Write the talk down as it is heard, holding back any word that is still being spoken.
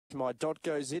My Dot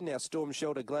goes in. Now Storm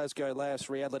Shelter, Glasgow Lass,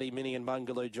 Reality Mini and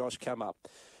Bungaloo Josh come up.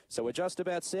 So we're just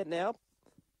about set now.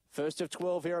 First of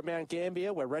 12 here at Mount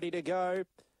Gambier. We're ready to go.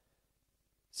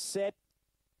 Set.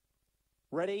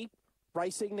 Ready.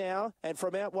 Racing now, and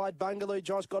from out wide, Bungaloo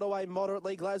Josh got away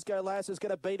moderately. Glasgow Lass is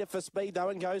going to beat it for speed, though,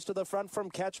 and goes to the front from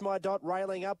Catch My Dot,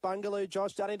 railing up. Bungaloo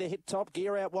Josh starting to hit top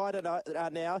gear out wide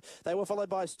now. They were followed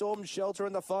by Storm Shelter,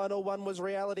 and the final one was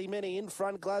Reality Mini. In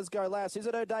front, Glasgow Lass. Is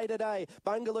it her day today?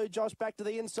 Bungaloo Josh back to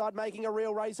the inside, making a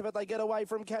real race of it. They get away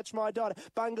from Catch My Dot.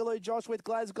 Bungaloo Josh with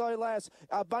Glasgow Lass.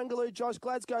 Bungaloo Josh,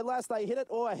 Glasgow Lass. They hit it,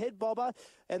 or a head bobber,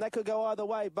 and that could go either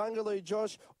way. Bungaloo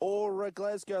Josh or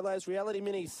Glasgow Lass. Reality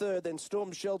Mini third, then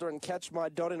Storm Shelter and Catch My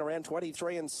Dot in around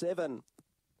 23 and 7.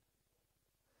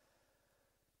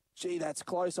 Gee, that's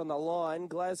close on the line.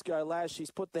 Glasgow Lass,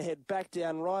 she's put the head back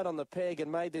down right on the peg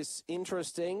and made this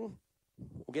interesting.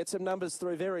 We'll get some numbers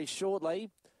through very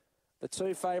shortly. The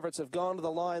two favourites have gone to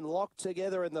the line locked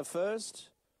together in the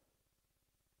first.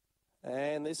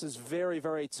 And this is very,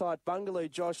 very tight. Bungaloo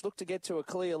Josh looked to get to a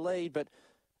clear lead, but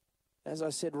as I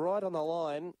said, right on the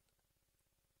line,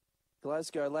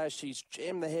 Glasgow Lass, she's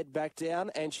jammed the head back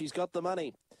down and she's got the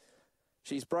money.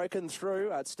 She's broken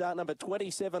through at start number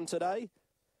 27 today.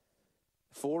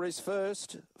 4 is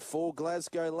first. 4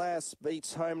 Glasgow Lass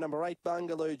beats home number 8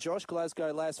 Bungaloo Josh.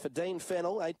 Glasgow Lass for Dean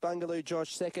Fennell. 8 Bungaloo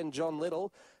Josh second. John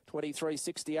Little.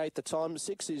 23.68 the time.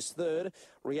 6 is third.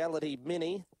 Reality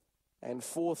Mini. And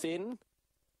fourth in.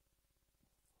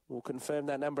 We'll confirm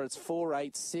that number. It's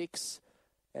 486.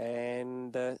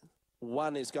 And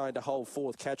 1 is going to hold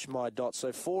fourth, Catch My Dot.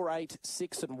 So 4, 8,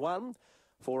 6 and 1.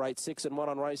 4, 8, 6 and 1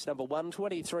 on race number 1,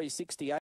 23.68.